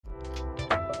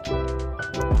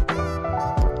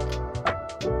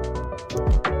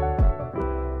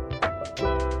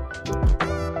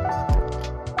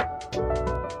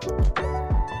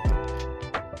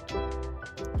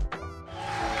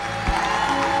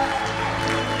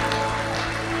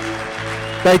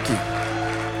Thank you.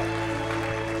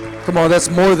 Come on, that's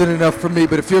more than enough for me,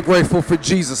 but if you're grateful for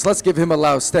Jesus, let's give him a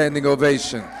loud standing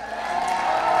ovation.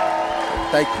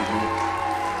 Thank you, man.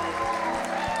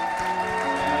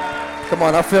 Come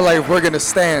on, I feel like we're going to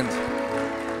stand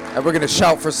and we're going to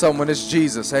shout for someone. It's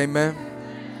Jesus, amen?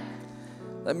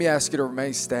 Let me ask you to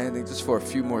remain standing just for a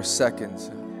few more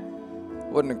seconds.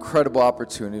 What an incredible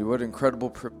opportunity. What an incredible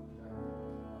For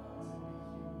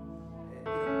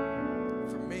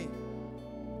me,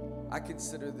 I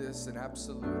consider this an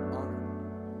absolute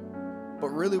honor. But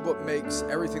really what makes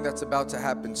everything that's about to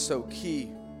happen so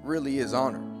key really is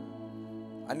honor.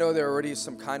 I know there are already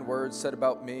some kind words said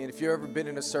about me, and if you've ever been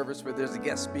in a service where there's a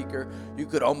guest speaker, you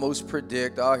could almost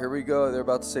predict, oh, here we go, they're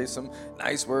about to say some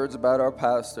nice words about our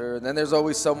pastor, and then there's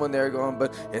always someone there going,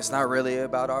 but it's not really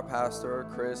about our pastor or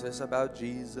Chris, it's about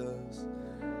Jesus.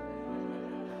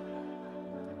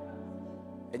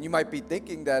 And you might be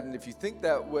thinking that, and if you think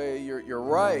that way, you're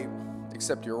right,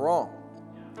 except you're wrong.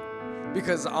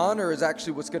 Because honor is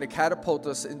actually what's going to catapult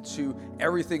us into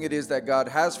everything it is that God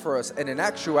has for us, and in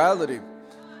actuality,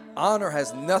 honor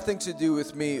has nothing to do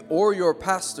with me or your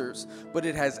pastors, but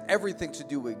it has everything to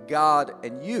do with God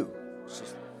and you.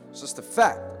 It's just a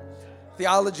fact.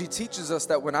 Theology teaches us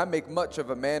that when I make much of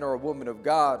a man or a woman of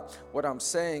God, what I'm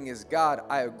saying is, God,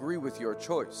 I agree with your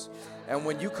choice. And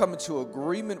when you come into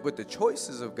agreement with the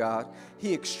choices of God,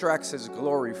 he extracts his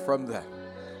glory from that.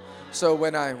 So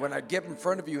when I get in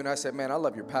front of you and I say, man, I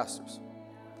love your pastors.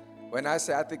 When I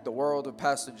say I think the world of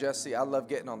Pastor Jesse, I love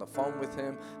getting on the phone with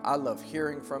him. I love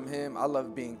hearing from him. I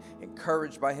love being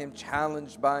encouraged by him,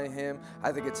 challenged by him.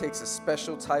 I think it takes a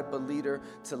special type of leader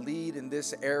to lead in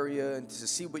this area and to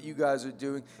see what you guys are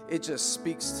doing. It just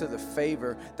speaks to the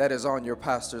favor that is on your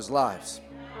pastors' lives.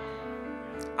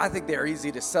 I think they're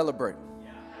easy to celebrate.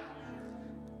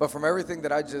 But from everything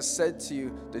that I just said to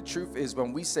you, the truth is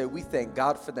when we say we thank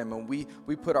God for them and we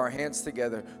put our hands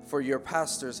together for your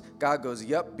pastors, God goes,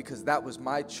 yep, because that was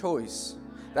my choice.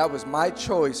 That was my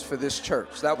choice for this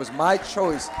church. That was my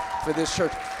choice for this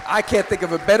church. I can't think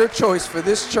of a better choice for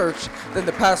this church than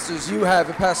the pastors you have,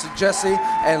 and Pastor Jesse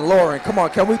and Lauren. Come on,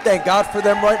 can we thank God for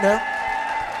them right now?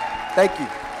 Thank you.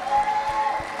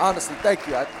 Honestly, thank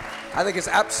you. I think it's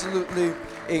absolutely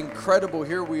incredible.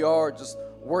 Here we are just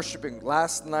worshiping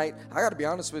last night. I got to be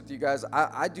honest with you guys.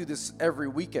 I do this every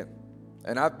weekend,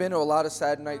 and I've been to a lot of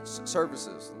Saturday night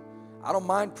services. I don't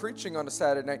mind preaching on a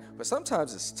Saturday night, but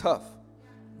sometimes it's tough.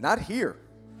 Not here.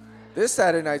 This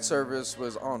Saturday night service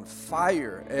was on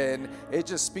fire, and it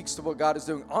just speaks to what God is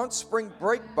doing. On spring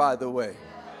break, by the way.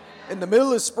 In the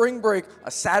middle of spring break, a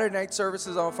Saturday night service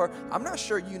is on fire. I'm not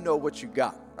sure you know what you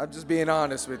got. I'm just being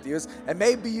honest with you. And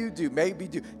maybe you do. Maybe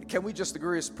you do. Can we just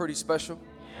agree it's pretty special?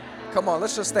 Come on,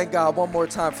 let's just thank God one more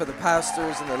time for the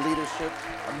pastors and the leadership.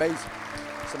 Amazing.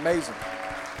 It's amazing.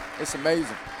 It's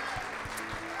amazing.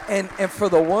 And for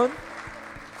the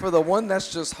one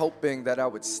that's just hoping that I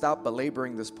would stop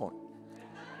belaboring this point.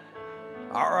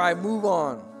 All right, move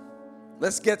on.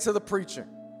 Let's get to the preaching.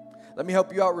 Let me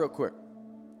help you out real quick.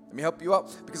 Let me help you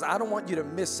out because I don't want you to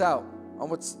miss out on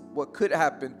what could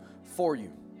happen for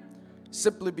you.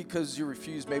 Simply because you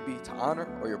refuse maybe to honor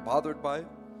or you're bothered by it.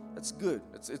 That's good.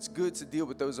 It's good to deal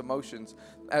with those emotions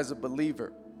as a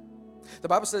believer. The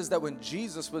Bible says that when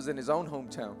Jesus was in his own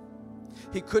hometown,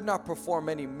 he could not perform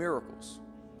any miracles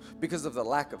because of the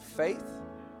lack of faith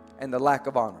and the lack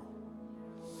of honor.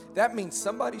 That means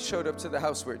somebody showed up to the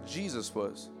house where Jesus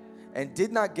was and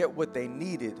did not get what they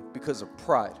needed because of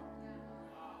pride.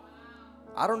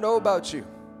 I don't know about you,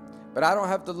 but I don't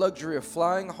have the luxury of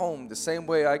flying home the same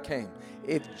way I came.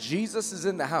 If Jesus is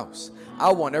in the house,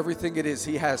 I want everything it is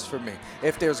he has for me.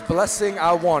 If there's blessing,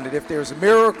 I want it. If there's a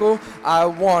miracle, I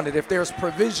want it. If there's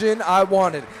provision, I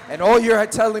want it. And all you're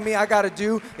telling me I got to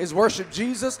do is worship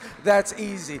Jesus, that's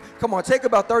easy. Come on, take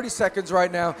about 30 seconds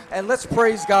right now, and let's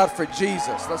praise God for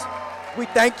Jesus. We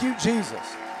thank you, Jesus.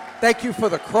 Thank you for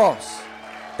the cross.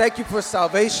 Thank you for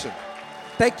salvation.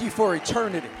 Thank you for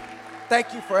eternity.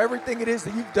 Thank you for everything it is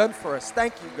that you've done for us.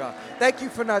 Thank you, God. Thank you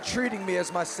for not treating me as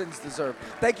my sins deserve.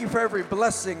 Thank you for every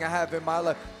blessing I have in my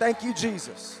life. Thank you,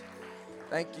 Jesus.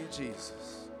 Thank you,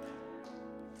 Jesus.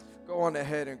 Go on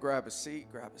ahead and grab a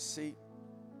seat. Grab a seat.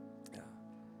 Yeah.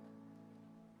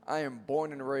 I am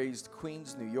born and raised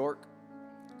Queens, New York.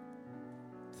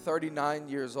 39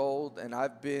 years old, and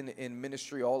I've been in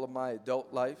ministry all of my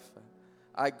adult life.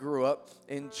 I grew up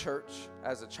in church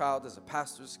as a child, as a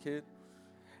pastor's kid.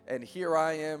 And here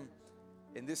I am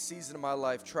in this season of my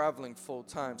life traveling full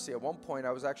time. See, at one point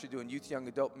I was actually doing youth young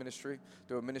adult ministry,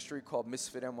 doing a ministry called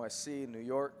Misfit NYC in New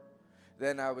York.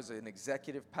 Then I was an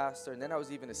executive pastor, and then I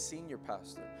was even a senior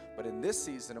pastor. But in this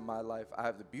season of my life, I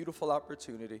have the beautiful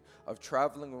opportunity of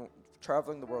traveling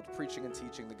the world, preaching and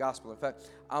teaching the gospel. In fact,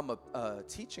 I'm a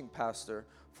teaching pastor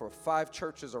for 5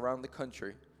 churches around the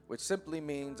country, which simply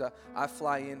means I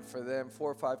fly in for them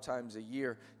 4 or 5 times a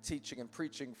year, teaching and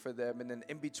preaching for them. And then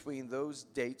in between those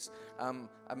dates, I'm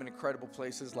in incredible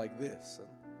places like this. And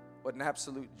what an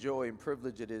absolute joy and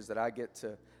privilege it is that I get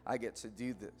to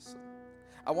do this.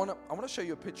 I want to show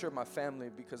you a picture of my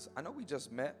family, because I know we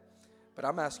just met, but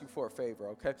I'm asking for a favor,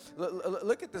 okay?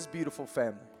 Look at this beautiful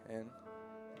family. And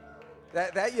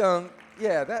that young,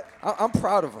 I'm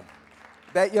proud of them.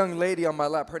 That young lady on my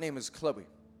lap, her name is Chloe.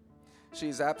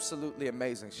 She's absolutely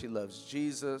amazing. She loves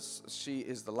Jesus. She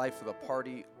is the life of the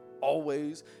party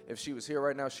always. If she was here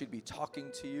right now, she'd be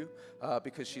talking to you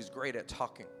because she's great at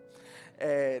talking.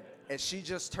 And she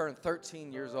just turned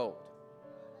 13 years old.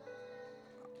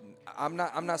 I'm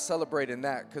not celebrating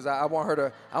that, because I want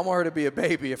her to be a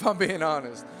baby, if I'm being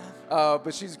honest.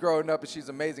 But she's growing up and she's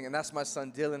amazing. And that's my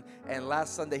son Dylan. And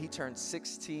last Sunday he turned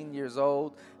 16 years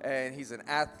old, and he's an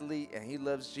athlete and he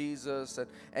loves Jesus.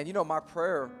 And you know, my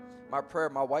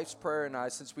wife's prayer and I,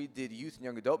 since we did youth and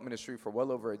young adult ministry for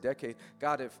well over a decade,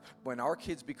 God, when our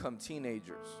kids become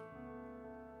teenagers,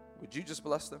 would you just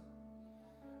bless them?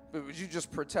 Would you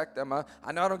just protect them?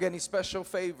 I know I don't get any special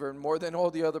favor more than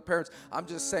all the other parents. I'm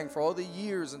just saying, for all the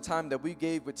years and time that we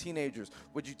gave with teenagers,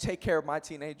 would you take care of my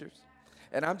teenagers?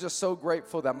 And I'm just so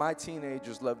grateful that my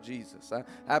teenagers love Jesus. I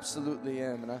absolutely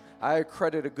am. And I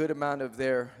credit a good amount of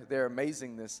their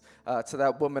amazingness to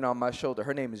that woman on my shoulder.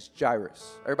 Her name is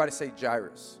Jairus. Everybody say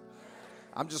Jairus.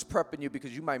 I'm just prepping you,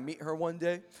 because you might meet her one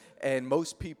day, and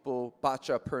most people botch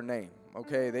up her name.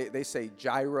 Okay, they say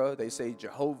Jireh, they say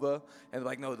Jehovah, and they're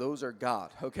like, no, those are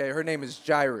God. Okay, her name is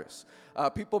Jairus.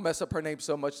 People mess up her name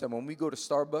so much that when we go to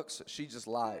Starbucks, she just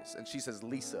lies, and she says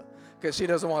Lisa, because she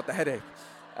doesn't want the headache.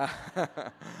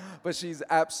 But she's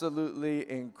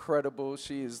absolutely incredible.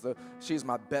 She is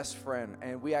my best friend,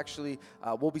 and we actually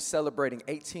will be celebrating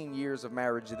 18 years of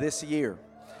marriage this year.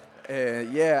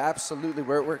 Yeah, absolutely,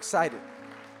 we're excited.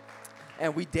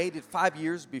 And we dated 5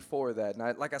 years before that,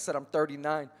 and like I said, I'm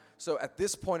 39. So at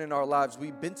this point in our lives,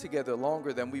 we've been together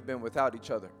longer than we've been without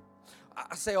each other.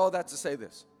 I say all that to say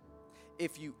this.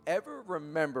 If you ever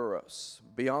remember us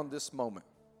beyond this moment,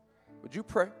 would you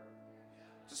pray?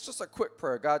 Just a quick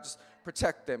prayer. God, just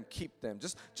protect them, keep them.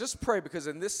 Just pray, because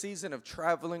in this season of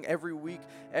traveling every week,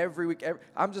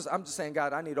 I'm just saying,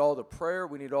 God, I need all the prayer.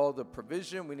 We need all the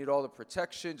provision. We need all the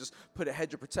protection. Just put a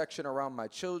hedge of protection around my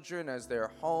children as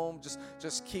they're home.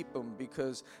 Just keep them,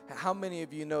 because how many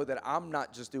of you know that I'm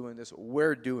not just doing this,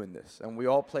 we're doing this, and we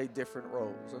all play different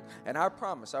roles. And I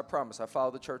promise, I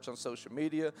follow the church on social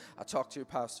media. I talk to your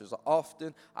pastors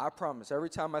often. I promise, every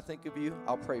time I think of you,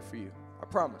 I'll pray for you. I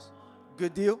promise.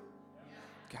 Good deal?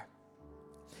 Okay.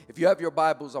 If you have your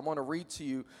Bibles, I want to read to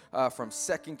you from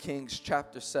 2 Kings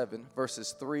chapter 7,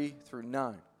 verses 3 through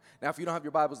 9. Now, if you don't have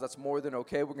your Bibles, that's more than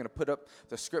okay. We're going to put up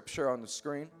the scripture on the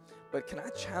screen. But can I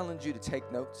challenge you to take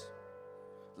notes?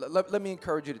 Let me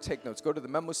encourage you to take notes. Go to the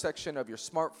memo section of your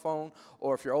smartphone,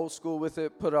 or if you're old school with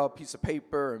it, put out a piece of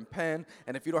paper and pen.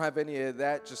 And if you don't have any of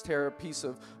that, just tear a piece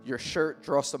of your shirt,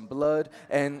 draw some blood,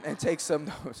 and take some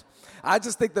notes. I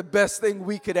just think the best thing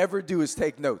we could ever do is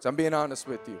take notes. I'm being honest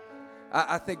with you.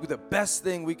 I think the best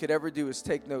thing we could ever do is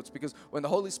take notes, because when the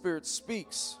Holy Spirit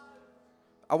speaks,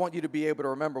 I want you to be able to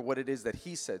remember what it is that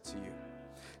He said to you.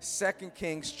 2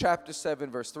 Kings chapter 7,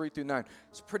 verse 3 through 9.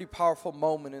 It's a pretty powerful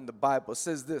moment in the Bible. It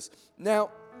says this. Now,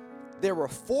 there were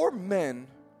 4 men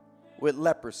with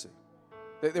leprosy.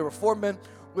 There were 4 men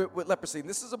with leprosy. And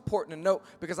this is important to note,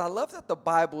 because I love that the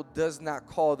Bible does not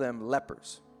call them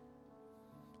lepers.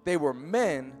 They were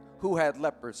men who had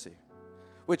leprosy,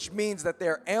 which means that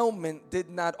their ailment did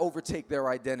not overtake their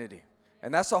identity.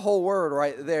 And that's a whole word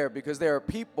right there, because there are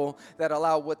people that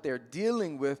allow what they're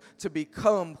dealing with to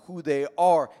become who they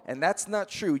are. And that's not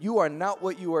true. You are not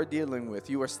what you are dealing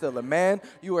with. You are still a man.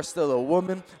 You are still a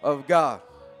woman of God.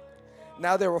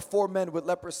 Now there were 4 men with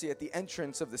leprosy at the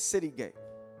entrance of the city gate.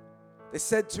 They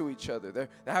said to each other, they're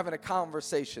having a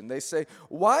conversation. They say,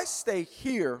 why stay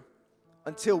here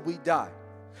until we die?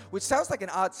 Which sounds like an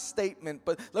odd statement,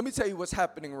 but let me tell you what's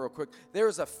happening real quick. There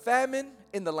is a famine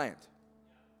in the land.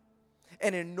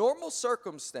 And in normal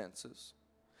circumstances,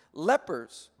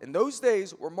 lepers in those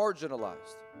days were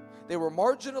marginalized. They were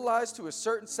marginalized to a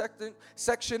certain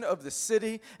section of the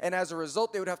city, and as a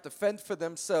result, they would have to fend for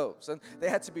themselves. And they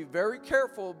had to be very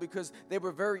careful, because they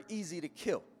were very easy to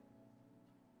kill.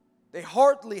 They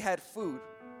hardly had food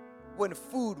when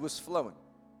food was flowing.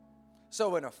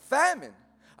 So in a famine,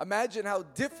 imagine how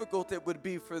difficult it would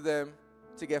be for them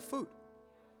to get food.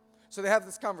 So they have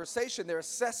this conversation. They're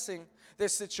assessing their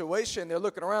situation. They're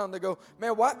looking around. They go,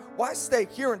 man, why stay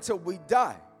here until we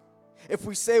die? If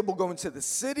we say we'll go into the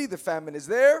city, the famine is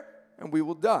there, and we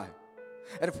will die.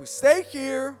 And if we stay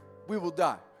here, we will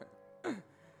die.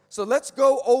 So let's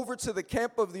go over to the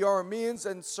camp of the Arameans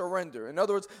and surrender. In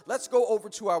other words, let's go over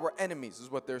to our enemies,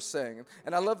 is what they're saying.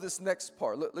 And I love this next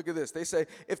part. Look at this. They say,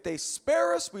 if they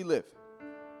spare us, we live.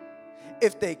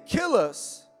 If they kill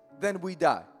us, then we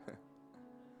die.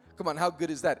 Come on, how good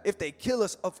is that? If they kill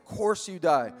us, of course you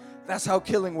die. That's how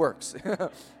killing works.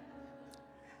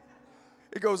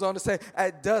 It goes on to say,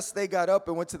 at dusk they got up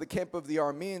and went to the camp of the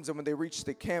Arameans, and when they reached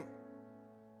the camp,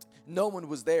 no one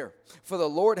was there, for the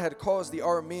Lord had caused the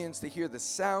Arameans to hear the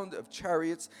sound of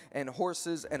chariots and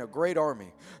horses and a great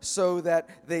army, so that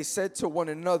they said to one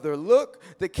another, look,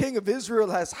 the king of Israel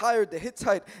has hired the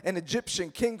Hittite and Egyptian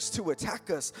kings to attack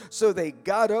us. So they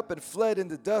got up and fled in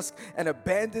the dusk and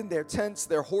abandoned their tents,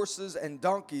 their horses and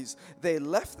donkeys. They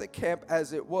left the camp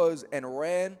as it was and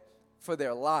ran for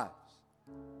their lives.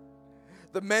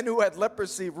 The men who had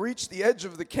leprosy reached the edge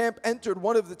of the camp, entered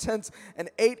one of the tents, and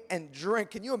ate and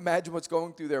drank. Can you imagine what's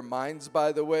going through their minds,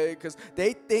 by the way? Because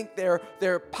they think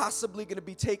they're possibly going to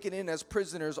be taken in as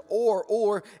prisoners,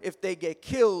 or if they get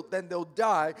killed, then they'll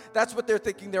die. That's what they're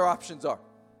thinking their options are.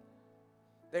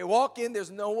 They walk in,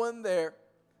 there's no one there.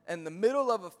 In the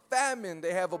middle of a famine,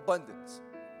 they have abundance.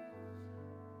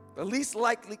 The least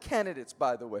likely candidates,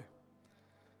 by the way.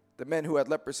 The men who had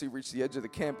leprosy reached the edge of the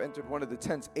camp, entered one of the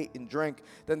tents, ate and drank.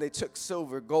 Then they took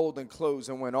silver, gold, and clothes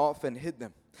and went off and hid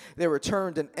them. They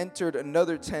returned and entered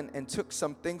another tent and took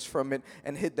some things from it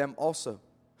and hid them also.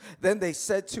 Then they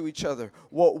said to each other,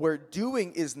 what we're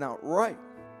doing is not right.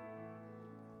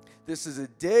 This is a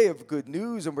day of good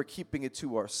news, and we're keeping it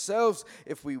to ourselves.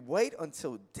 If we wait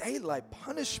until daylight,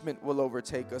 punishment will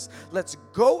overtake us. Let's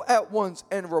go at once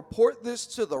and report this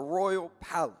to the royal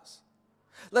palace.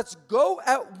 Let's go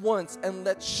at once and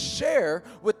let's share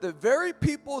with the very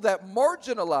people that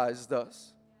marginalized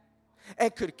us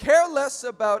and could care less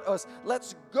about us.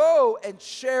 Let's go and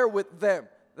share with them.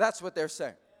 That's what they're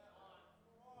saying.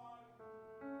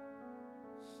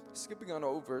 Skipping on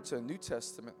over to New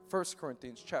Testament, 1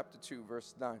 Corinthians chapter 2,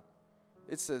 verse 9.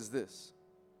 It says this,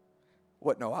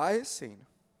 what no eye has seen,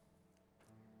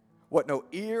 what no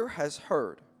ear has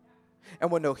heard, and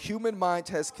what no human mind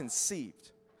has conceived,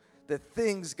 the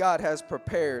things God has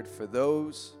prepared for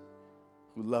those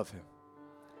who love him.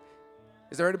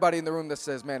 Is there anybody in the room that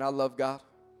says, man, I love God?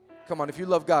 Come on, if you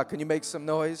love God, can you make some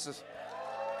noise?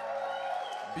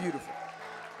 Beautiful.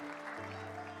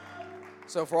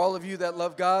 So for all of you that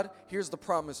love God, here's the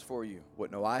promise for you. What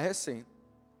no eye has seen,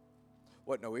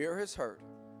 what no ear has heard,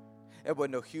 and what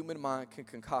no human mind can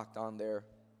concoct on their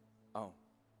own.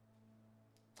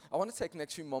 I want to take the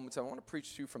next few moments. I want to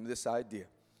preach to you from this idea.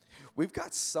 We've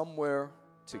got somewhere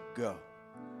to go.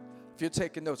 If you're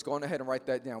taking notes, go on ahead and write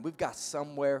that down. We've got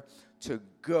somewhere to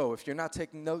go. If you're not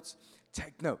taking notes,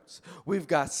 take notes. We've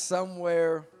got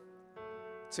somewhere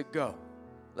to go.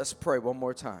 Let's pray one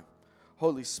more time.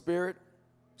 Holy Spirit,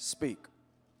 speak.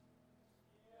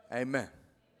 Amen.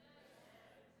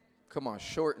 Come on,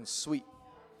 short and sweet.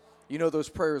 You know those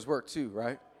prayers work too,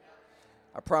 right?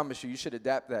 I promise you should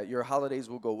adapt that. Your holidays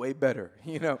will go way better,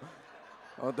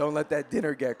 Oh, don't let that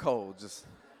dinner get cold. Just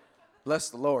bless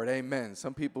the Lord. Amen.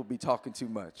 Some people be talking too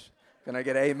much. Can I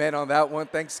get an amen on that one?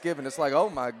 Thanksgiving. It's like, oh,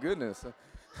 my goodness.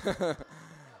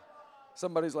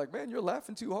 Somebody's like, man, you're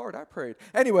laughing too hard. I prayed.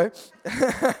 Anyway,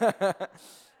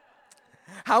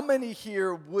 how many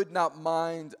here would not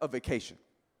mind a vacation?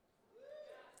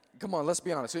 Come on, let's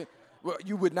be honest.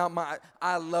 You would not mind.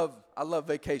 I love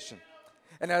vacation.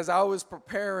 And as I was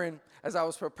preparing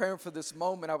for this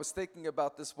moment, I was thinking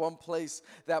about this one place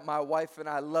that my wife and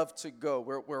I love to go.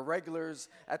 We're regulars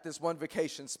at this one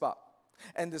vacation spot.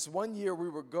 And this one year we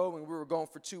were going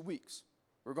for 2 weeks.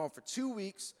 We were going for 2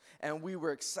 weeks, and we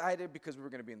were excited because we were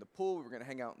going to be in the pool. We were going to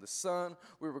hang out in the sun.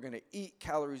 We were going to eat.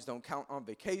 Calories don't count on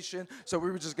vacation. So we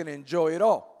were just going to enjoy it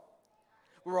all.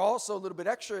 We were also a little bit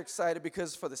extra excited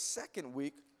because for the second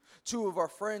week, 2 of our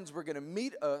friends were going to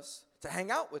meet us to hang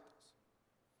out with us.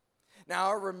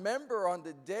 Now, I remember on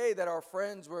the day that our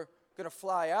friends were going to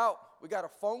fly out, we got a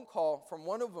phone call from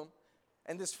one of them,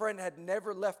 and this friend had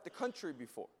never left the country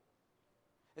before.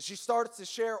 And she started to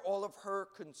share all of her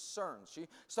concerns. She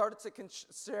started to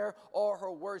share all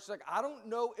her worries. She's like, I don't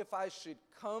know if I should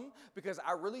come because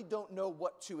I really don't know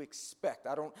what to expect.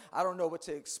 I don't know what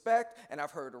to expect, and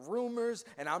I've heard rumors,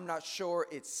 and I'm not sure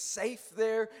it's safe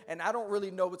there, and I don't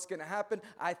really know what's going to happen.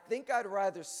 I think I'd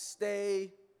rather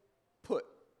stay put.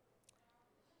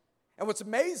 And what's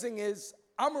amazing is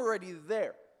I'm already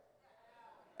there.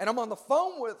 And I'm on the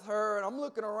phone with her, and I'm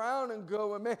looking around and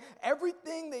going, man,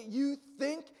 everything that you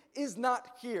think is not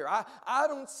here. I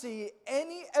don't see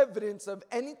any evidence of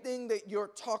anything that you're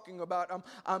talking about.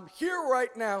 I'm here right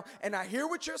now, and I hear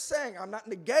what you're saying. I'm not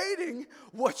negating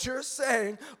what you're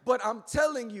saying, but I'm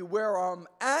telling you where I'm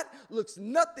at looks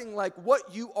nothing like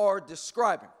what you are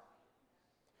describing.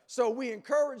 So we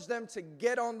encourage them to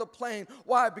get on the plane.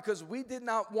 Why? Because we did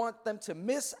not want them to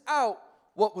miss out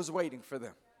what was waiting for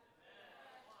them.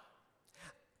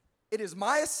 It is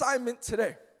my assignment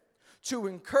today to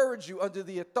encourage you under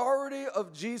the authority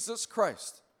of Jesus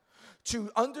Christ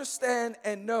to understand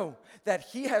and know that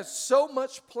He has so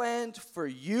much planned for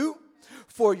you,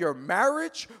 for your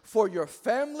marriage, for your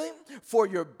family, for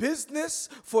your business,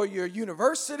 for your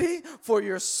university, for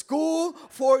your school,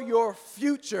 for your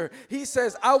future. He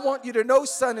says, I want you to know,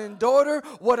 son and daughter,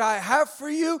 what I have for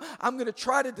you. I'm going to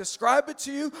try to describe it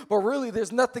to you, but really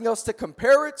there's nothing else to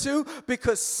compare it to,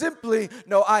 because simply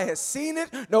no eye has seen it,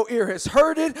 no ear has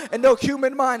heard it, and no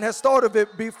human mind has thought of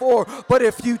it before. But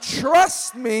if you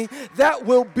trust me, that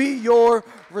will be your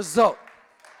result.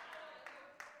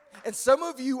 And some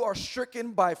of you are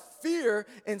stricken by fear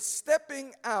in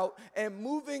stepping out and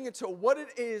moving into what it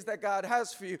is that God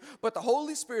has for you. But the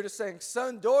Holy Spirit is saying,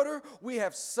 son, daughter, we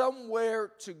have somewhere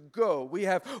to go. We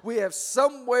have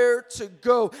somewhere to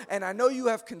go. And I know you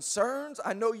have concerns.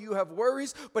 I know you have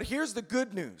worries. But here's the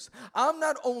good news. I'm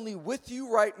not only with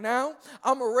you right now,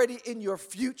 I'm already in your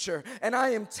future. And I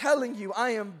am telling you,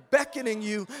 I am beckoning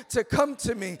you to come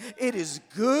to me. It is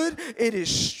good. It is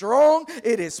strong.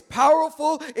 It is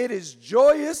powerful. It is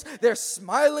joyous. There's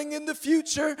smiling in the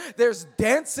future. There's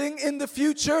dancing in the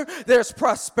future. There's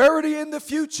prosperity in the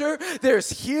future. There's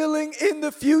healing in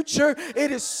the future.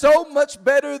 It is so much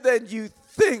better than you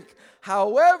think.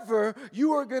 However,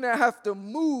 you are going to have to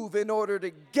move in order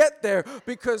to get there,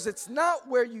 because it's not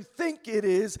where you think it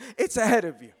is. It's ahead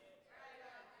of you.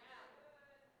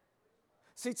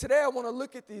 See, today I want to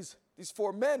look at these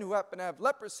four men who happen to have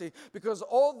leprosy, because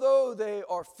although they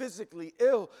are physically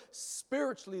ill,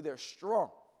 spiritually they're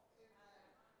strong.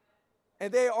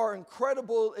 And they are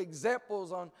incredible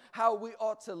examples on how we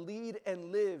ought to lead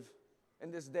and live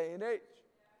in this day and age.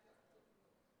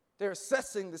 They're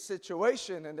assessing the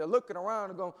situation, and they're looking around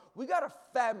and going, we got a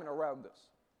famine around us.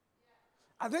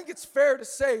 I think it's fair to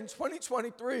say in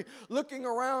 2023, looking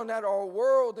around at our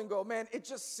world and go, man, it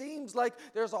just seems like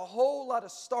there's a whole lot of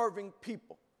starving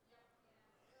people.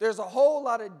 There's a whole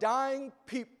lot of dying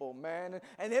people, man,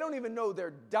 and they don't even know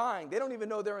they're dying. They don't even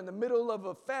know they're in the middle of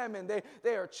a famine.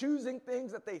 They are choosing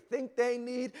things that they think they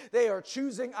need. They are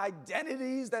choosing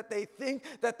identities that they think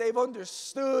that they've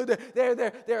understood.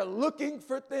 They're looking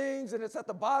for things, and it's at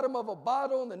the bottom of a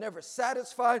bottle, and they're never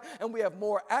satisfied. And we have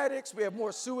more addicts. We have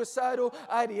more suicidal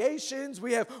ideations.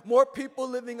 We have more people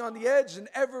living on the edge than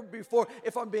ever before.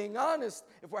 If I'm being honest,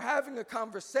 if we're having a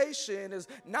conversation, is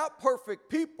not perfect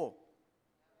people.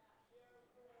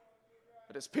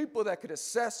 But it's people that could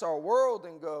assess our world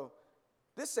and go,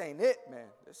 this ain't it, man.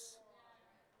 This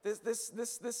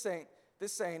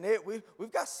ain't it.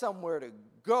 We've got somewhere to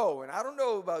go. And I don't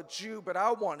know about you, but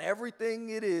I want everything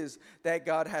it is that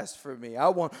God has for me. I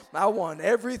want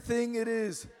everything it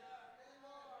is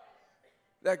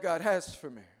that God has for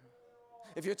me.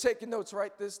 If you're taking notes,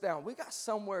 write this down. We got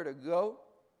somewhere to go,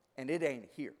 and it ain't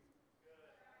here.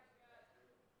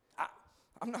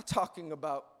 I'm not talking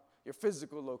about your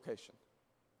physical location.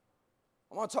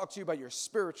 I want to talk to you about your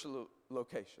spiritual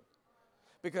location,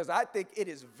 because I think it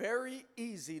is very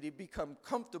easy to become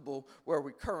comfortable where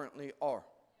we currently are.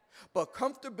 But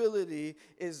comfortability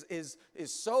is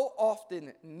so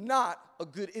often not a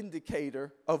good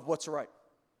indicator of what's right.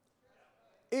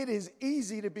 It is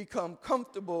easy to become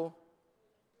comfortable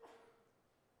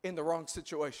in the wrong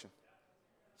situation.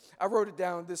 I wrote it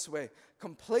down this way: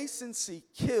 complacency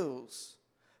kills,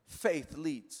 faith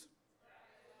leads.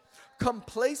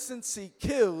 Complacency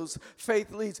kills,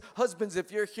 faith leads. Husbands,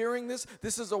 if you're hearing this,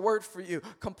 this is a word for you.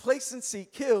 Complacency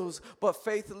kills, but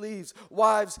faith leads.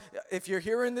 Wives, if you're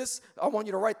hearing this, I want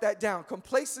you to write that down.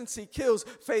 Complacency kills,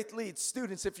 faith leads.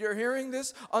 Students, if you're hearing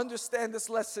this, understand this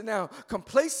lesson now.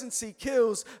 Complacency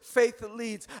kills, faith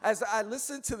leads. As I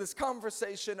listen to this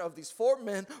conversation of these four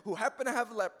men who happen to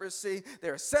have leprosy,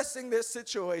 they're assessing their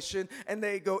situation, and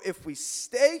they go, if we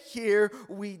stay here,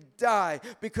 we die.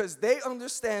 Because they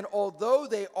understand, although although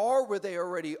they are where they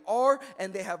already are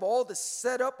and they have all the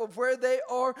setup of where they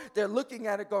are, they're looking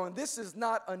at it going, this is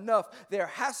not enough. There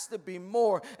has to be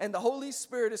more. And the Holy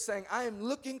Spirit is saying, I am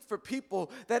looking for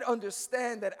people that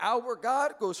understand that our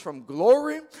God goes from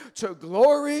glory to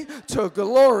glory to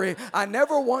glory. I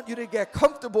never want you to get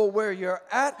comfortable where you're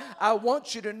at. I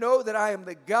want you to know that I am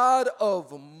the God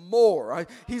of more.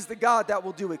 He's the God that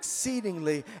will do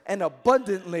exceedingly and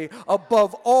abundantly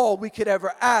above all we could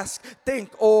ever ask,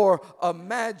 think, or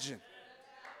imagine.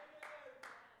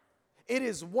 It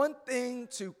is one thing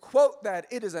to quote that.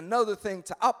 It is another thing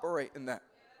to operate in that.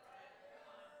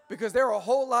 Because there are a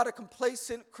whole lot of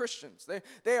complacent Christians.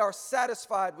 They are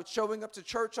satisfied with showing up to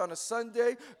church on a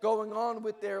Sunday, going on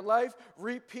with their life,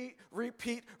 repeat,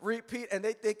 and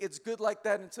they think it's good like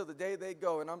that until the day they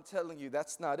go. And I'm telling you,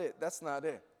 that's not it. That's not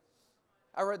it.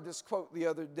 I read this quote the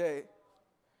other day.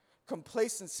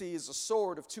 Complacency is a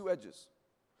sword of two edges.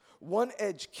 One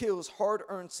edge kills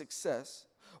hard-earned success,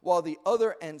 while the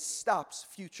other end stops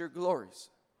future glories.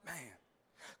 Man.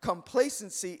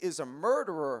 Complacency is a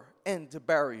murderer and a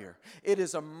barrier. It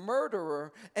is a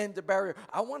murderer and a barrier.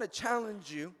 I want to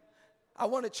challenge you.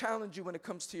 When it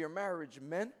comes to your marriage,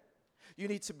 men. You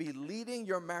need to be leading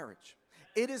your marriage.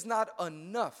 It is not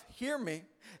enough, hear me,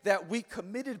 that we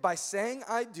committed by saying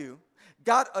I do,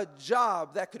 got a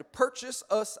job that could purchase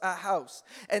us a house,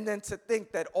 and then to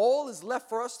think that all is left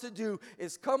for us to do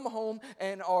is come home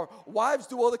and our wives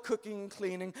do all the cooking and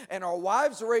cleaning, and our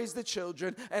wives raise the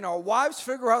children, and our wives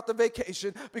figure out the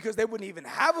vacation, because they wouldn't even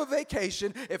have a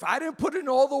vacation if I didn't put in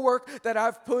all the work that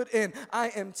I've put in. I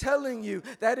am telling you,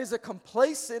 that is a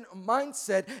complacent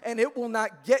mindset, and it will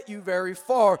not get you very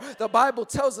far. The Bible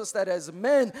tells us that as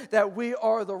men, that we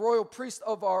are the royal priest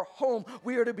of our home.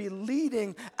 We are to be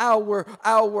leading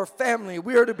our family.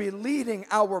 We are to be leading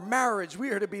our marriage. We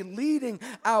are to be leading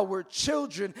our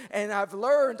children. And I've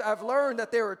learned that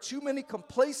there are too many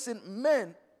complacent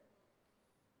men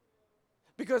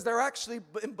because they're actually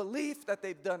in belief that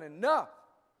they've done enough.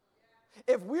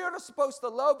 If we are supposed to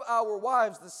love our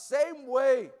wives the same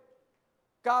way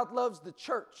God loves the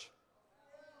church,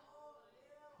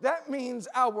 that means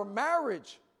our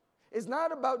marriage is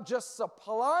not about just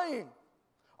supplying.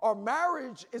 Our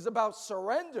marriage is about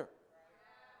surrender.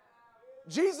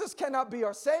 Jesus cannot be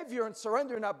our Savior and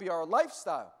surrender not be our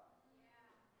lifestyle.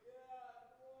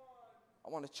 I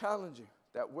want to challenge you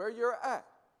that where you're at,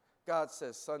 God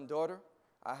says, son, daughter,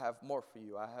 I have more for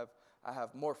you. I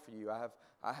have more for you.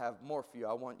 I have more for you.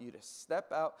 I want you to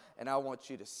step out and I want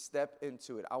you to step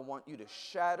into it. I want you to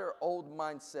shatter old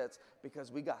mindsets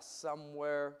because we got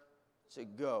somewhere to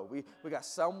go. We got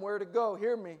somewhere to go.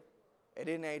 Hear me. It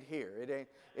ain't here.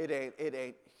 It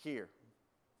ain't here.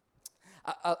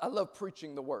 I love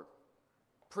preaching the word.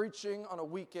 Preaching on a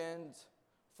weekend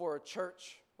for a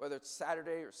church, whether it's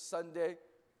Saturday or Sunday,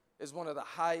 is one of the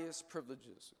highest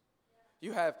privileges.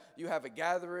 You have a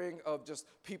gathering of just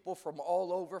people from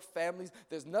all over, families.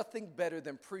 There's nothing better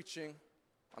than preaching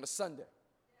on a Sunday.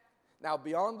 Now,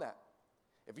 beyond that,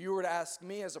 if you were to ask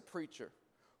me as a preacher,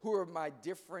 who are my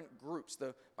different groups,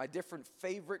 my different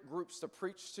favorite groups to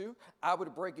preach to, I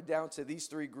would break it down to these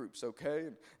three groups, okay?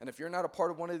 And if you're not a part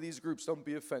of one of these groups, don't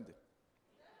be offended.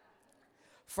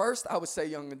 First, I would say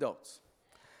young adults.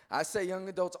 I say young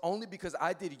adults only because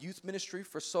I did youth ministry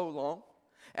for so long,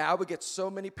 and I would get so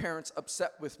many parents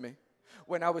upset with me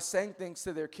when I was saying things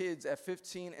to their kids at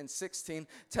 15 and 16,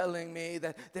 telling me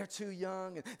that they're too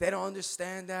young and they don't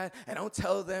understand that, and don't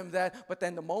tell them that. But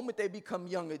then the moment they become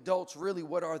young adults, really,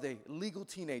 what are they? Legal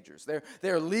teenagers.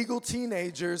 They're legal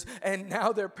teenagers, and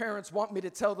now their parents want me to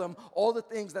tell them all the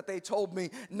things that they told me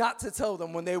not to tell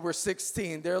them when they were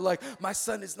 16. They're like, my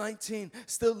son is 19,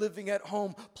 still living at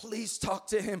home. Please talk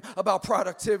to him about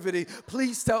productivity.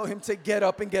 Please tell him to get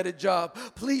up and get a job.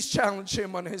 Please challenge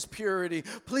him on his purity.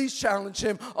 Please challenge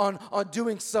him on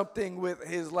doing something with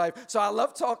his life. So I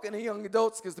love talking to young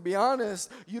adults because, to be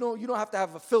honest, you don't have to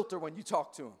have a filter when you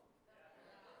talk to them.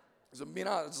 So, being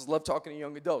honest, I just love talking to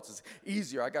young adults. It's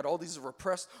easier. I got all these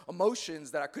repressed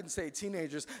emotions that I couldn't say to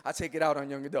teenagers. I take it out on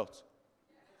young adults.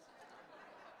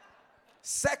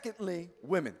 Secondly,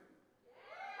 women.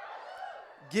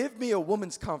 Give me a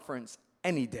women's conference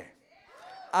any day.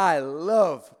 I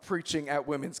love preaching at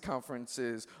women's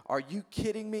conferences. Are you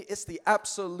kidding me? It's the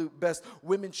absolute best.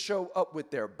 Women show up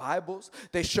with their Bibles.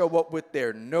 They show up with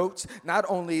their notes. Not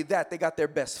only that, they got their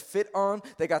best fit on.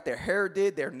 They got their hair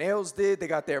did, their nails did. They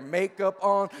got their makeup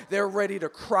on. They're ready to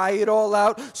cry it all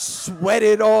out, sweat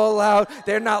it all out.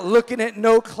 They're not looking at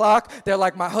no clock. They're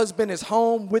like, my husband is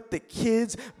home with the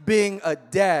kids, being a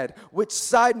dad. Which,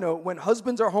 side note, when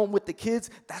husbands are home with the kids,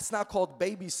 that's not called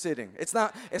babysitting. It's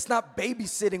not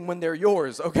babysitting when they're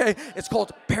yours, okay? It's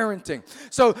called parenting.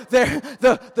 So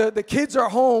the kids are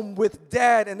home with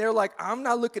dad, and they're like, I'm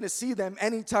not looking to see them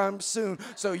anytime soon.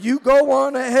 So you go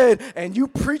on ahead and you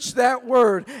preach that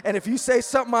word. And if you say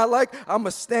something I like, I'm going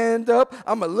to stand up.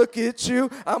 I'm going to look at you.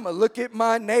 I'm going to look at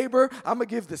my neighbor. I'm going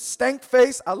to give the stank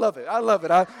face. I love it. I love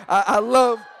it.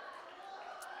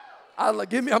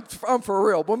 I'm for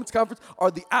real. Women's conference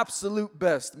are the absolute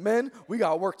best. Men, we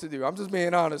got work to do. I'm just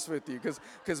being honest with you,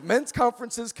 because men's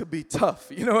conferences could be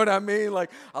tough. You know what I mean? Like,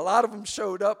 a lot of them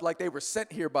showed up like they were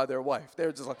sent here by their wife. They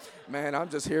were just like, man, I'm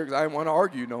just here because I didn't want to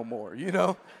argue no more, you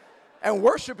know? And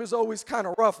worship is always kind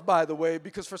of rough, by the way,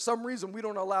 because for some reason we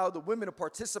don't allow the women to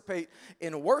participate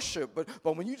in worship.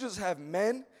 But when you just have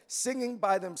men singing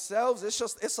by themselves,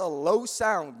 it's a low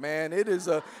sound, man. It is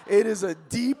a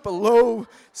deep, low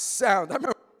sound. I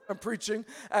remember I'm preaching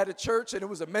at a church, and it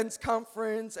was a men's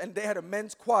conference, and they had a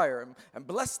men's choir. And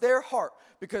bless their heart,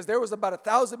 because there was about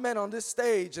 1,000 men on this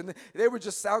stage, and they were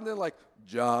just sounding like,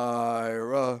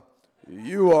 Jireh,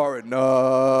 you are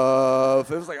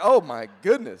enough. It was like, oh my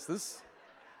goodness,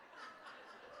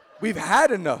 we've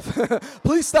had enough.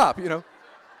 Please stop, you know.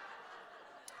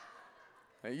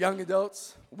 And young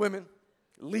adults, women,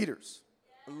 leaders.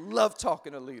 I love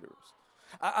talking to leaders.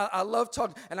 I love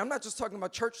talking, and I'm not just talking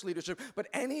about church leadership, but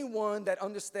anyone that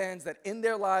understands that in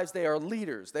their lives they are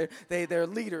leaders. They're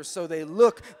leaders, so they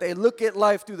look at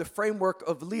life through the framework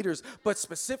of leaders. But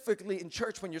specifically in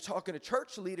church, when you're talking to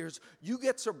church leaders, you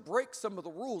get to break some of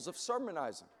the rules of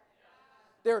sermonizing.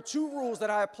 There are 2 rules that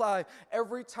I apply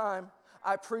every time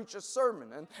I preach a sermon.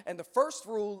 And the first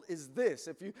rule is this.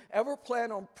 If you ever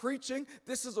plan on preaching,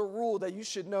 this is a rule that you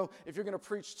should know if you're going to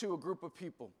preach to a group of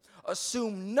people.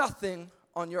 Assume nothing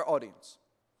on your audience.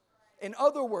 In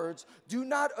other words, do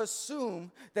not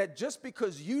assume that just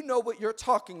because you know what you're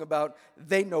talking about,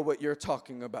 they know what you're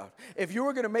talking about. If you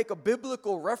were going to make a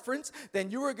biblical reference, then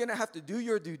you were going to have to do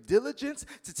your due diligence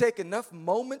to take enough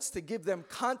moments to give them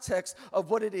context of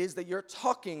what it is that you're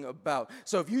talking about.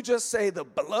 So if you just say the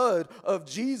blood of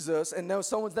Jesus and now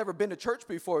someone's never been to church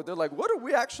before, they're like, what are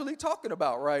we actually talking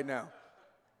about right now?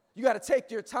 You got to take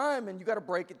your time and you got to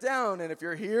break it down. And if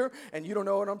you're here and you don't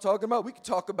know what I'm talking about, we can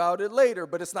talk about it later,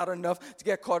 but it's not enough to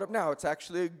get caught up now. It's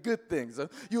actually a good thing. So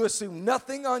you assume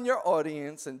nothing on your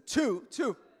audience. And two,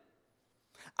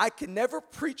 I can never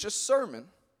preach a sermon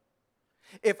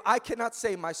if I cannot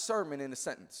say my sermon in a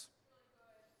sentence.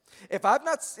 If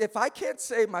I can't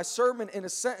say my sermon in a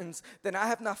sentence, then I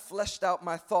have not fleshed out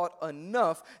my thought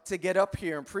enough to get up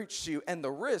here and preach to you. And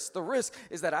the risk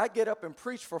is that I get up and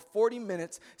preach for 40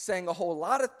 minutes saying a whole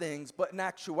lot of things, but in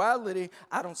actuality,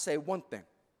 I don't say one thing.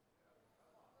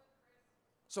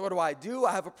 So what do?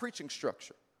 I have a preaching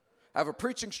structure. I have a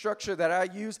preaching structure that I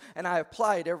use, and I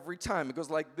apply it every time. It goes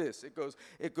like this.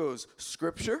 It goes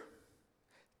scripture,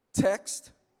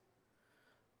 text,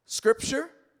 scripture,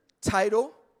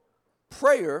 title,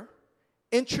 prayer,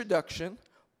 introduction,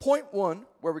 point 1,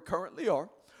 where we currently are,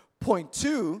 point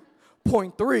 2,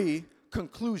 point 3,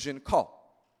 conclusion,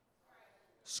 call.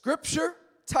 Scripture,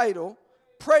 title,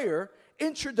 prayer,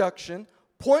 introduction,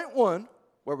 point 1,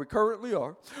 where we currently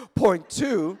are, point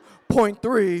 2, point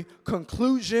 3,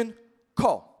 conclusion,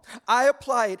 call. I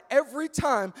apply it every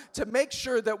time to make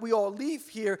sure that we all leave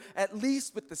here at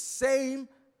least with the same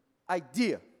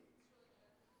idea.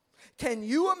 Can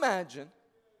you imagine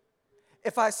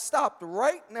if I stopped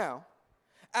right now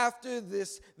after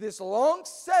this long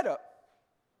setup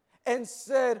and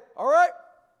said, all right,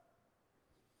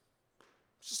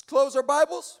 just close our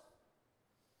Bibles.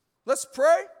 Let's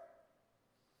pray.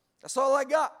 That's all I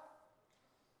got.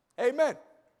 Amen.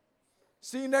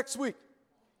 See you next week.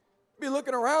 Be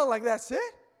looking around like that's it.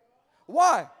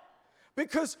 Why?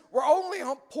 Because we're only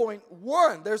on point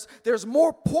 1. There's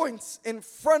more points in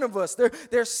front of us.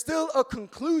 There's still a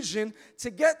conclusion to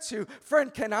get to.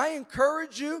 Friend, can I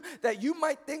encourage you that you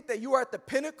might think that you are at the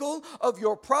pinnacle of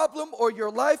your problem or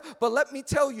your life, but let me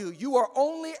tell you, you are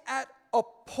only at a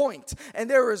point, and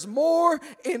there is more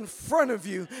in front of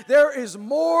you. There is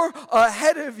more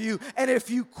ahead of you, and if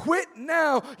you quit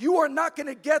now, you are not going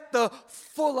to get the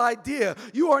full idea.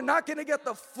 You are not going to get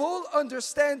the full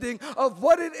understanding of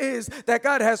what it is that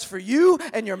God has for you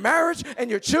and your marriage and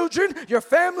your children, your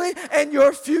family, and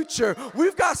your future.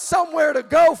 We've got somewhere to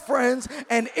go, friends,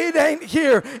 and it ain't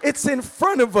here. It's in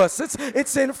front of us.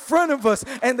 It's in front of us,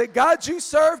 and the God you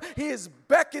serve, He is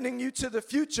beckoning you to the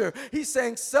future. He's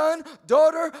saying, son,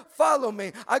 daughter, follow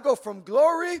me. I go from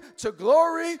glory to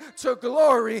glory to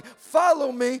glory.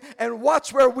 Follow me and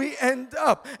watch where we end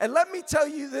up. And let me tell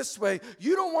you this way,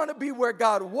 you don't want to be where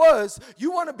God was,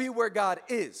 you want to be where God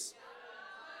is.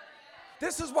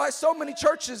 This is why so many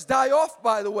churches die off,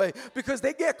 by the way, because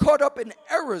they get caught up in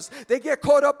errors. They get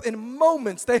caught up in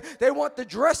moments. They want the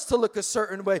dress to look a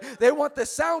certain way. They want the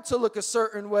sound to look a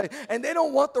certain way. And they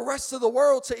don't want the rest of the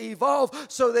world to evolve,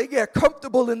 so they get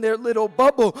comfortable in their little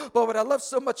bubble. But what I love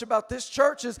so much about this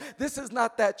church is this is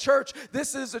not that church.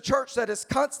 This is a church that is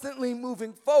constantly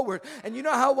moving forward. And you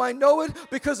know how I know it?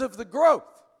 Because of the growth.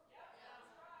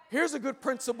 Here's a good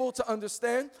principle to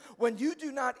understand. When you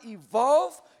do not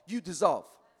evolve, you dissolve.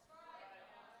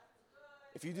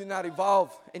 If you do not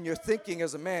evolve in your thinking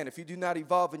as a man, if you do not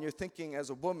evolve in your thinking as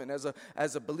a woman,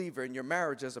 as a believer, in your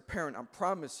marriage, as a parent, I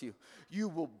promise you, you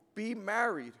will be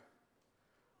married,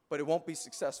 but it won't be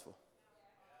successful.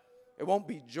 It won't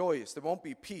be joyous. There won't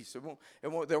be peace.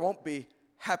 There won't be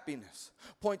happiness.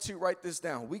 Point two, write this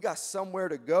down. We got somewhere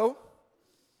to go,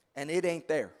 and it ain't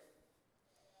there.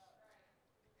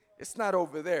 It's not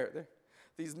over there.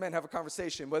 These men have a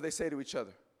conversation where they say to each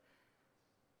other,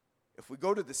 if we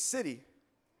go to the city,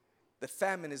 the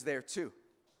famine is there too.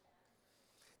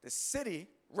 The city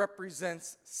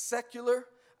represents secular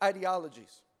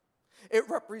ideologies. It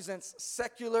represents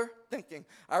secular thinking.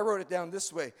 I wrote it down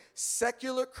this way.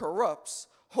 Secular corrupts,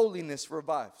 holiness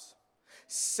revives.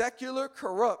 Secular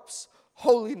corrupts,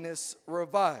 holiness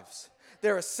revives.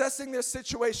 They're assessing their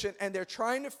situation and they're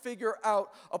trying to figure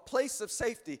out a place of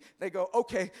safety. They go,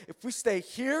 okay, if we stay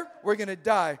here, we're going to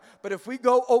die. But if we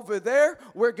go over there,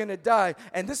 we're going to die.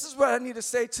 And this is what I need to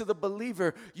say to the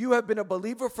believer. You have been a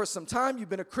believer for some time. You've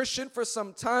been a Christian for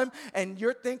some time. And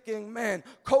you're thinking, man,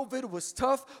 COVID was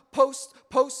tough.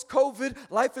 Post-COVID,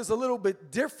 life is a little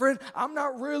bit different. I'm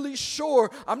not really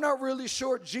sure.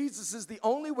 Jesus is the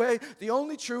only way, the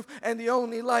only truth, and the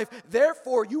only life.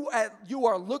 Therefore, you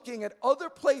are looking at other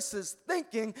places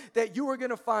thinking that you are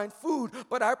going to find food.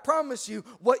 But I promise you,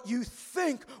 what you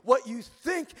think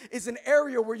is an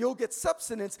area where you'll get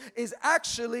subsistence is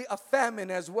actually a famine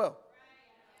as well.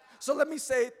 So let me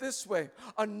say it this way.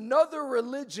 Another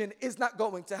religion is not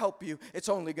going to help you. It's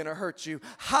only going to hurt you.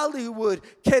 Hollywood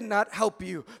cannot help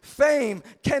you. Fame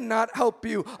cannot help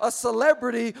you. A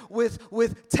celebrity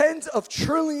with tens of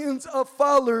trillions of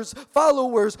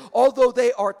followers, although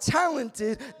they are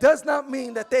talented, does not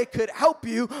mean that they could help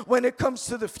you when it comes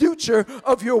to the future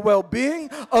of your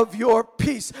well-being, of your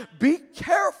peace. Be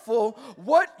careful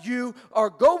what you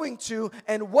are going to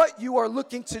and what you are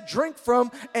looking to drink from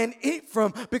and eat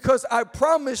from, because I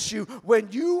promise you, when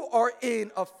you are in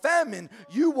a famine,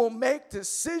 you will make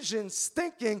decisions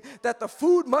thinking that the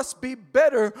food must be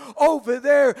better over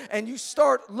there, and you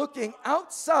start looking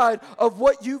outside of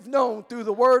what you've known through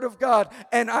the Word of God,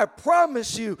 and I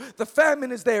promise you, the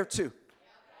famine is there too.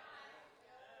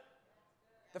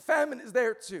 The famine is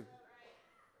there too.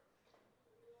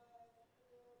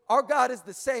 Our God is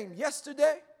the same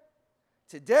yesterday,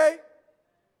 today,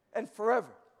 and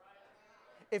forever.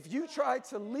 If you try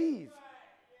to leave,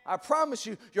 I promise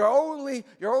you, you're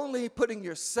only putting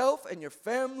yourself and your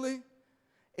family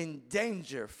in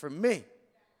danger. For me,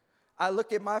 I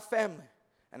look at my family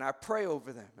and I pray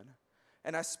over them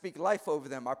and I speak life over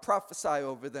them. I prophesy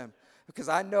over them. Because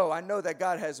I know that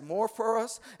God has more for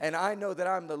us, and I know that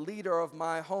I'm the leader of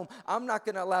my home. I'm not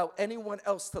going to allow anyone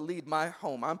else to lead my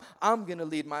home. I'm going to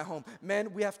lead my home.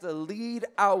 Men, we have to lead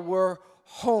our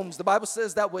homes. The Bible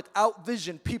says that without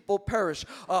vision, people perish.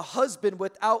 A husband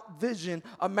without vision,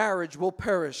 a marriage will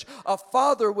perish. A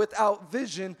father without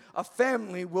vision, a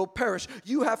family will perish.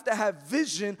 You have to have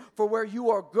vision for where you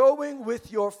are going with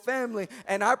your family.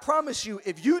 And I promise you,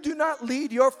 if you do not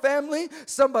lead your family,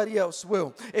 somebody else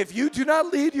will. If you do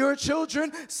not lead your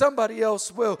children, somebody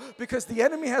else will. Because the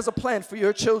enemy has a plan for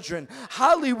your children.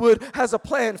 Hollywood has a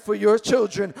plan for your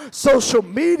children. Social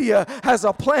media has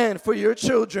a plan for your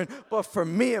children. But for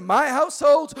me and my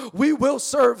household, we will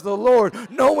serve the Lord.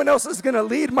 No one else is going to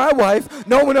lead my wife.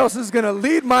 No one else is going to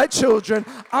lead my children.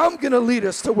 I'm going to lead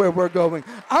us to where we're going.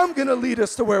 I'm going to lead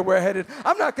us to where we're headed.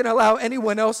 I'm not going to allow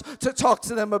anyone else to talk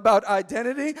to them about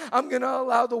identity. I'm going to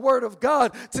allow the Word of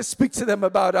God to speak to them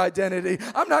about identity.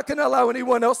 I'm not going to allow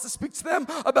anyone else to speak to them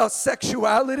about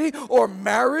sexuality or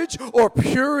marriage or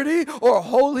purity or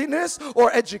holiness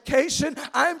or education.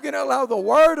 I'm going to allow the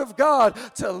Word of God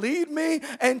to lead me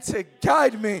and to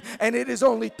guide me. And it is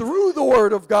only through the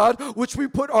word of God which we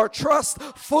put our trust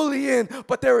fully in.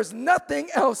 But there is nothing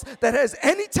else that has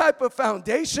any type of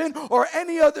foundation or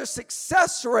any other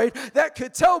success rate that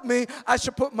could tell me I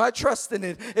should put my trust in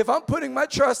it. If I'm putting my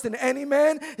trust in any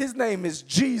man, his name is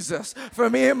Jesus. For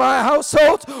me and my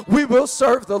household, we will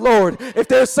serve the Lord. If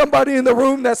there's somebody in the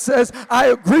room that says, I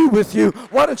agree with you,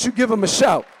 why don't you give him a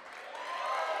shout?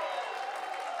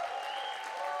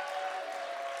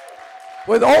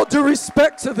 With all due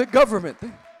respect to the government,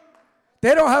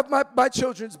 they don't have my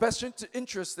children's best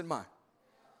interest in mind.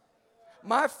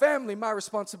 My family, my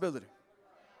responsibility.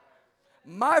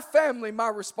 My family, my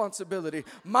responsibility.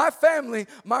 My family,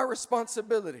 my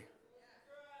responsibility.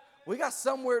 We got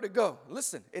somewhere to go.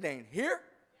 Listen, it ain't here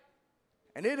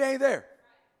and it ain't there.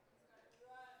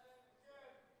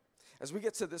 As we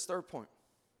get to this third point.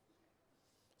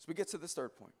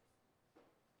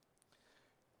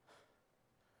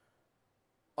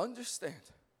 Understand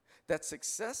that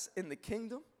success in the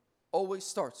kingdom always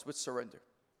starts with surrender.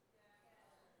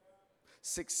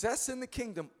 Success in the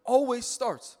kingdom always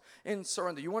starts in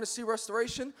surrender. You want to see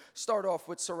restoration? Start off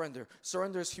with surrender.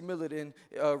 Surrender is humility and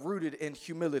rooted in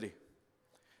humility.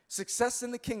 Success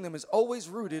in the kingdom is always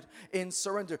rooted in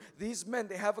surrender. These men,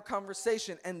 they have a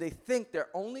conversation and they think their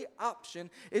only option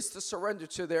is to surrender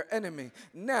to their enemy.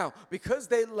 Now, because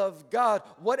they love God,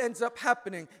 what ends up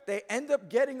happening? They end up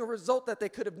getting a result that they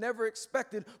could have never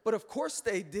expected, but of course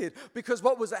they did, because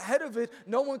what was ahead of it,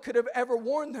 no one could have ever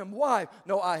warned them. Why?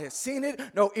 No eye has seen it,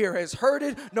 no ear has heard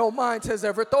it, no mind has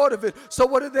ever thought of it. So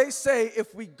what do they say?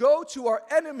 If we go to our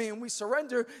enemy and we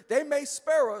surrender, they may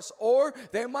spare us or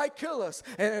they might kill us.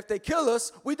 And if they kill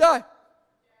us, we die.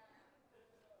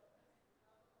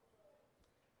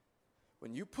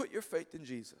 When you put your faith in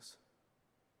Jesus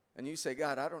and you say,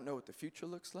 God, I don't know what the future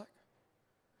looks like.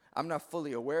 I'm not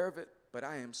fully aware of it, but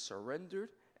I am surrendered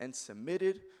and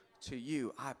submitted to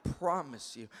you. I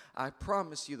promise you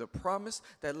the promise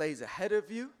that lays ahead of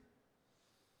you.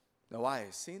 No eye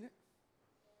has seen it.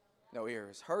 No ear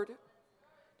has heard it.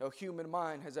 No human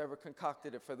mind has ever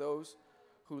concocted it for those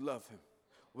who love him.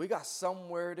 We got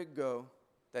somewhere to go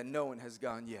that no one has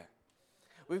gone yet.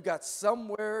 We've got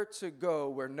somewhere to go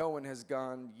where no one has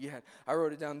gone yet. I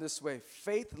wrote it down this way.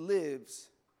 Faith lives,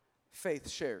 faith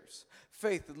shares.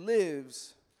 Faith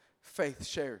lives, faith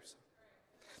shares.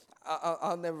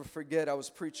 I'll never forget, I was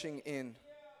preaching in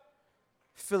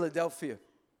Philadelphia.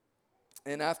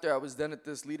 And after I was done at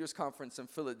this leaders conference in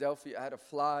Philadelphia, I had to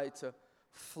fly to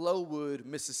Flowood,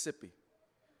 Mississippi.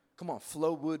 Come on,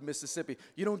 Flowood, Mississippi.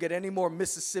 You don't get any more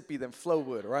Mississippi than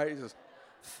Flowood, right? It's just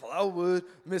Flowood,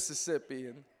 Mississippi.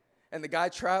 And the guy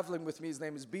traveling with me, his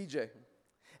name is BJ.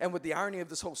 And what the irony of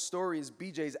this whole story is,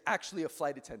 BJ is actually a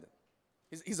flight attendant.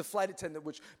 He's a flight attendant,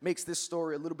 which makes this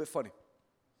story a little bit funny.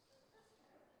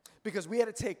 Because we had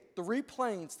to take 3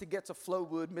 planes to get to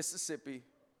Flowood, Mississippi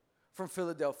from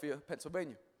Philadelphia,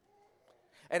 Pennsylvania.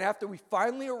 And after we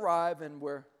finally arrive and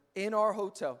we're in our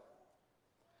hotel,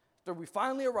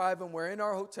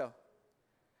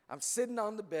 I'm sitting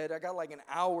on the bed. I got like an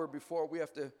hour before we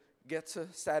have to get to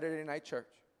Saturday night church.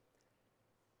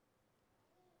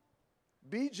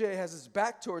 BJ has his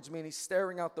back towards me and he's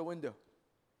staring out the window.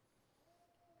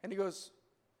 And he goes,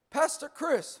 Pastor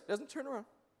Chris, doesn't turn around.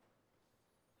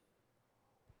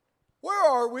 Where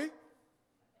are we?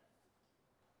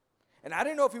 And I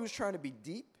didn't know if he was trying to be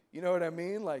deep, you know what I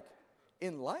mean? Like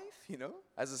in life, you know,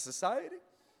 as a society.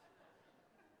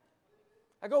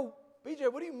 I go,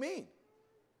 BJ, what do you mean?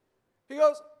 He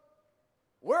goes,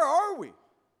 where are we?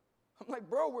 I'm like,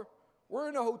 bro, we're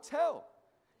in a hotel.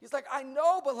 He's like, I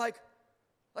know, but like,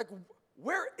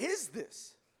 where is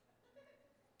this?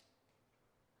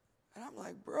 And I'm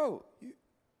like, bro,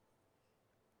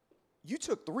 you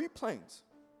took 3 planes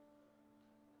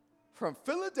from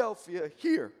Philadelphia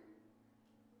here.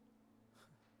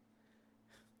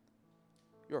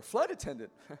 You're a flight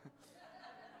attendant.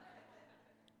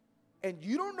 And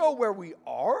you don't know where we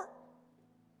are?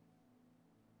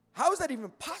 How is that even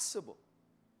possible?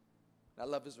 And I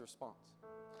love his response.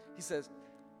 He says,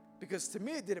 because to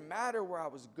me it didn't matter where I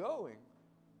was going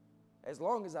as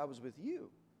long as I was with you.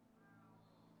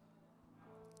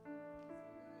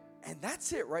 And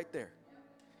that's it right there.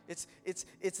 It's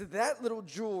that little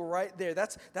jewel right there.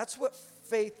 That's what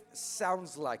faith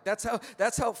sounds like. That's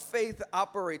how faith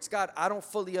operates. God, I don't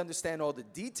fully understand all the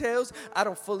details. I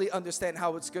don't fully understand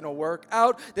how it's going to work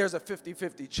out. There's a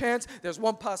 50-50 chance. There's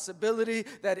one possibility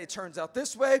that it turns out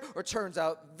this way or turns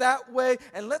out that way.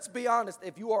 And let's be honest,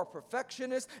 if you are a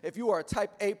perfectionist, if you are a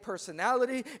type A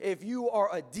personality, if you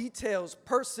are a details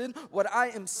person, what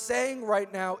I am saying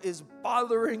right now is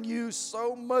bothering you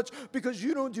so much because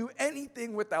you don't do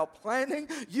anything without without planning.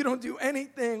 You don't do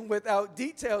anything without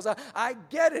details. I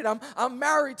get it. I'm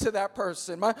married to that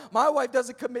person. My wife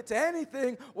doesn't commit to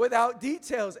anything without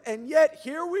details. And yet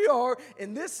here we are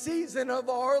in this season of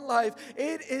our life.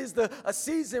 It is a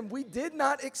season we did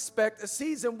not expect, a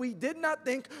season we did not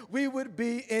think we would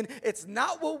be in. It's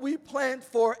not what we planned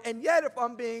for. And yet, if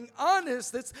I'm being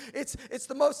honest, it's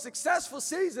the most successful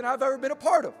season I've ever been a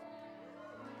part of.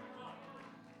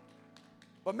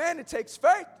 But man, it takes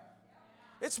faith.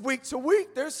 It's week to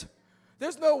week. There's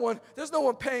no one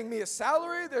paying me a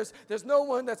salary. There's no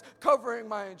one that's covering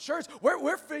my insurance.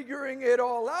 We're figuring it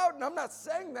all out. And I'm not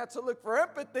saying that to look for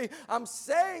empathy. I'm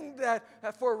saying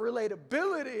that for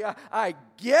relatability. I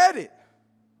get it.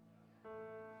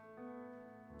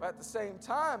 But at the same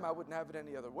time, I wouldn't have it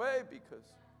any other way,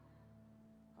 because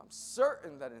I'm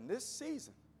certain that in this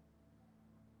season,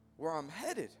 where I'm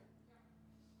headed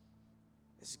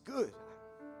is good.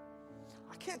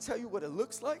 I can't tell you what it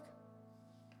looks like,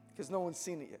 because no one's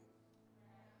seen it yet.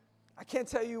 I can't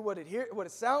tell you what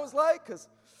it sounds like, because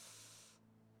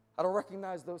I don't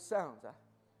recognize those sounds.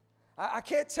 I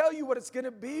can't tell you what it's going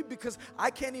to be, because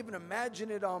I can't even imagine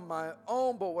it on my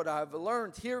own. But what I've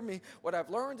learned, hear me, what I've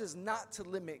learned is not to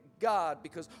limit God,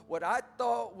 because what I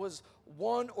thought was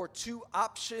one or two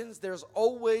options, there's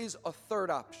always a third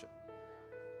option.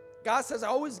 God says, I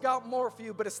always got more for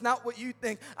you, but it's not what you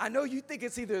think. I know you think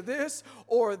it's either this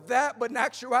or that, but in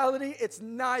actuality, it's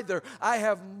neither. I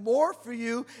have more for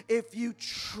you if you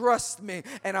trust me.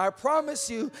 And I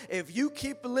promise you, if you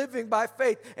keep living by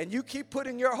faith and you keep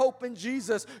putting your hope in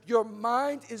Jesus, your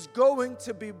mind is going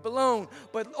to be blown.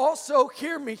 But also,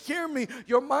 hear me,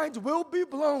 your mind will be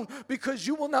blown, because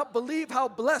you will not believe how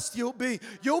blessed you'll be.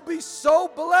 You'll be so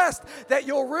blessed that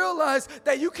you'll realize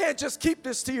that you can't just keep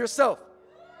this to yourself.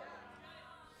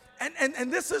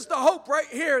 And this is the hope right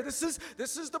here. This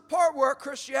is the part where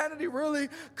Christianity really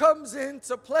comes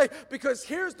into play, because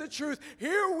here's the truth.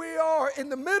 Here we are in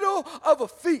the middle of a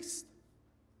feast.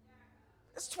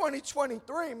 It's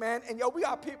 2023, man, and we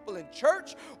got people in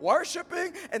church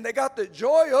worshiping, and they got the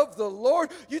joy of the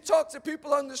Lord. You talk to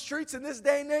people on the streets in this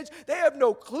day and age, they have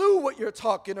no clue what you're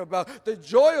talking about. The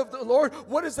joy of the Lord,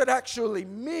 what does it actually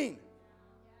mean?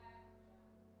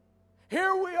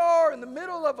 Here we are in the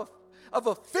middle of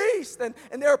a feast, and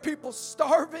there are people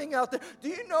starving out there. Do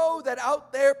you know that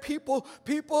out there people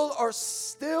are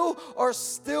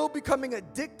still becoming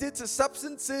addicted to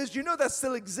substances? You know that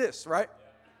still exists, right?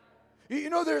 You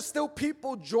know there's still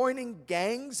people joining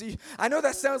gangs. I know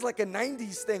that sounds like a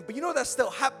 90s thing, but you know that's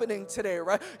still happening today,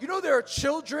 right? You know there are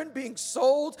children being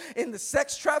sold in the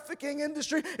sex trafficking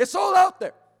industry. It's all out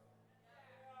there.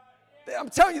 I'm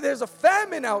telling you, there's a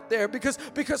famine out there because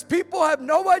people have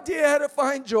no idea how to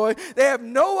find joy. They have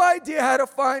no idea how to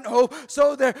find hope.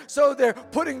 So they're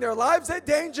putting their lives at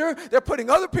danger. They're putting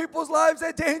other people's lives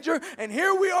at danger. And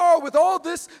here we are with all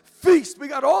this feast. We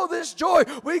got all this joy.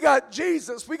 We got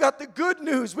Jesus. We got the good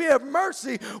news. We have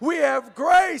mercy. We have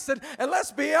grace. And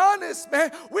let's be honest,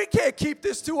 man, we can't keep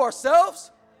this to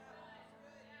ourselves.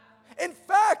 In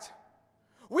fact,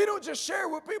 we don't just share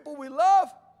with people we love.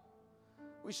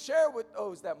 We share with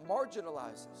those that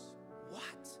marginalize us.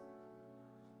 What?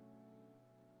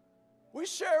 We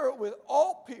share it with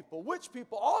all people. Which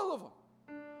people? All of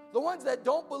them. The ones that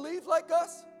don't believe like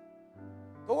us.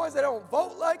 The ones that don't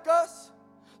vote like us.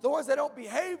 The ones that don't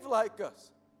behave like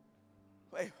us.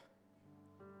 Wait,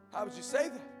 how would you say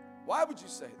that? Why would you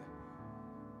say that?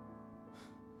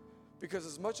 Because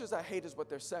as much as I hate is what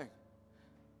they're saying,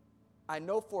 I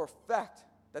know for a fact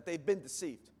that they've been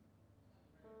deceived.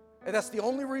 And that's the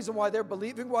only reason why they're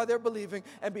believing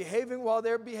and behaving while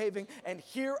they're behaving. And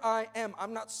here I am.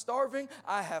 I'm not starving.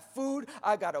 I have food.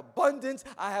 I got abundance.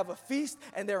 I have a feast.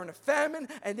 And they're in a famine.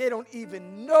 And they don't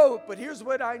even know it. But here's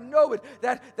what I know it.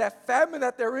 That famine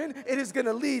that they're in, it is going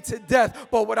to lead to death.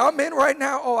 But what I'm in right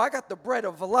now, I got the bread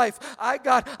of life. I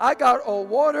got a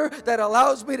water that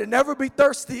allows me to never be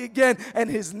thirsty again.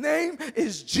 And his name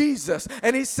is Jesus.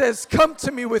 And he says, come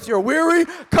to me with your weary.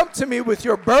 Come to me with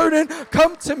your burden.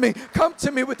 Come to me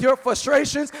with your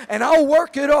frustrations, and I'll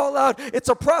work it all out. It's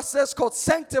a process called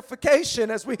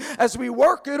sanctification. As we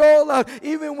work it all out,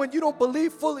 even when you don't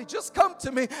believe fully, just come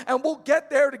to me and we'll get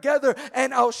there together,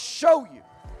 and I'll show you.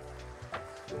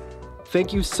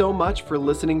 Thank you so much for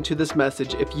listening to this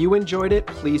message. If you enjoyed it,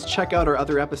 please check out our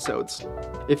other episodes.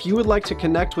 If you would like to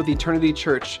connect with Eternity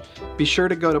Church, be sure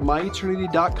to go to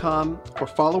myeternity.com or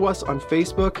follow us on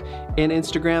Facebook and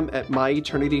Instagram at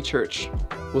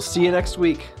myeternitychurch. We'll see you next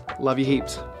week. Love you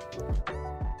heaps.